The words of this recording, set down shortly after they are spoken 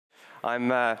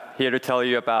I'm here to tell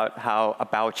you about how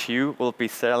About You will be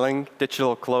selling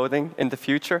digital clothing in the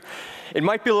future. It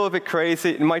might be a little bit crazy,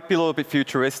 it might be a little bit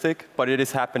futuristic, but it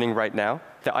is happening right now.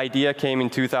 The idea came in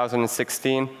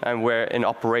 2016, and we're in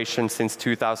operation since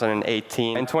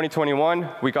 2018. In 2021,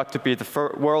 we got to be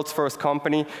the world's first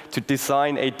company to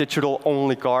design a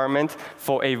digital-only garment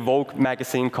for a VOUGE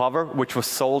magazine cover, which was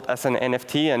sold as an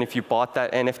NFT, and if you bought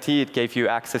that NFT, it gave you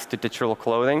access to digital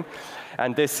clothing.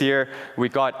 And this year, we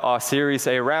got our Series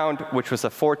A round, which was a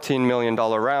 $14 million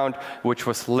round, which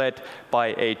was led by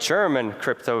a German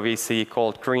crypto VC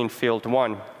called Greenfield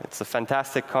One. It's a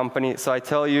fantastic company. So I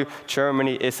tell you,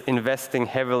 Germany is investing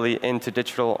heavily into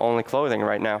digital-only clothing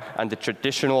right now. And the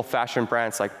traditional fashion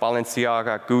brands like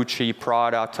Balenciaga, Gucci,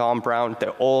 Prada, Thom Browne,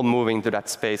 they're all moving to that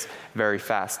space very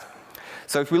fast.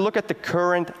 So if we look at the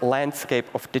current landscape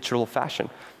of digital fashion,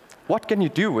 what can you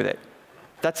do with it?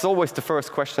 That's always the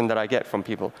first question that I get from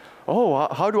people.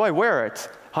 Oh, how do I wear it?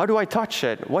 How do I touch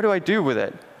it? What do I do with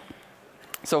it?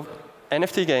 So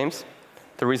NFT Games,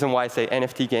 the reason why I say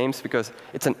NFT Games, because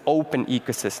it's an open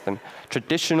ecosystem.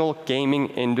 Traditional gaming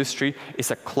industry is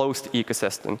a closed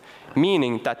ecosystem,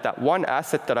 meaning that that one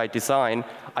asset that I design,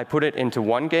 I put it into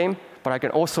one game, but I can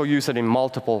also use it in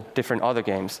multiple different other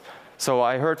games. So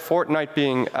I heard Fortnite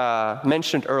being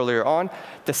mentioned earlier on.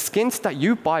 The skins that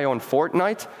you buy on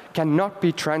Fortnite cannot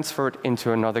be transferred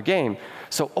into another game.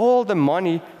 So all the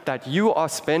money that you are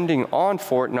spending on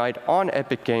Fortnite, on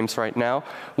Epic Games right now,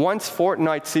 once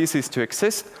Fortnite ceases to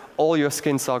exist, all your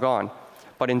skins are gone.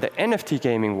 But in the NFT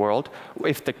gaming world,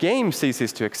 if the game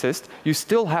ceases to exist, you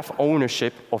still have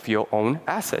ownership of your own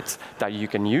assets that you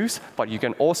can use, but you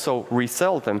can also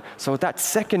resell them. So that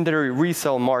secondary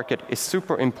resale market is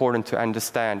super important to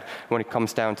understand when it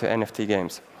comes down to NFT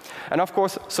games. And of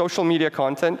course, social media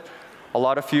content. A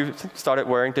lot of you started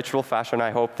wearing digital fashion.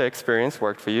 I hope the experience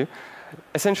worked for you.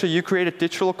 Essentially, you created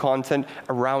digital content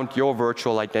around your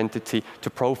virtual identity to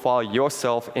profile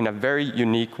yourself in a very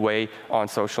unique way on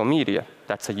social media.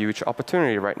 That's a huge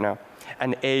opportunity right now.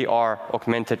 An AR,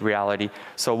 augmented reality.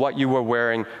 So what you were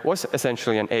wearing was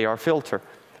essentially an AR filter.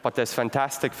 But there's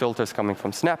fantastic filters coming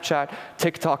from Snapchat.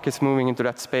 TikTok is moving into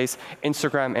that space.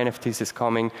 Instagram NFTs is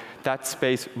coming. That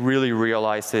space really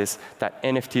realizes that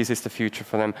NFTs is the future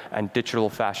for them, and digital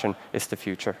fashion is the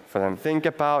future for them. Think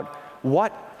about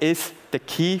what is the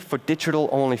key for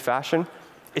digital-only fashion.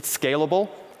 It's scalable.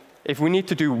 If we need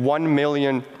to do 1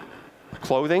 million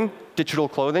clothing, digital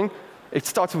clothing, it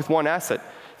starts with one asset.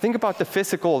 Think about the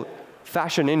physical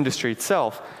fashion industry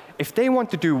itself. If they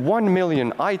want to do 1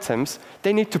 million items,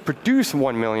 they need to produce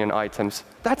 1 million items.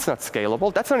 That's not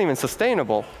scalable. That's not even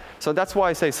sustainable. So that's why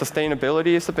I say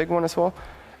sustainability is a big one as well.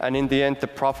 And in the end, the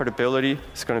profitability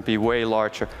is going to be way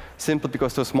larger, simply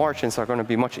because those margins are going to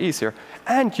be much easier.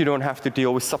 And you don't have to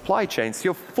deal with supply chains.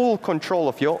 You have full control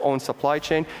of your own supply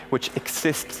chain, which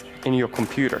exists in your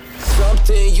computer.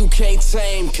 Something you can't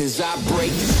tame, 'cause I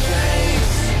break the chain.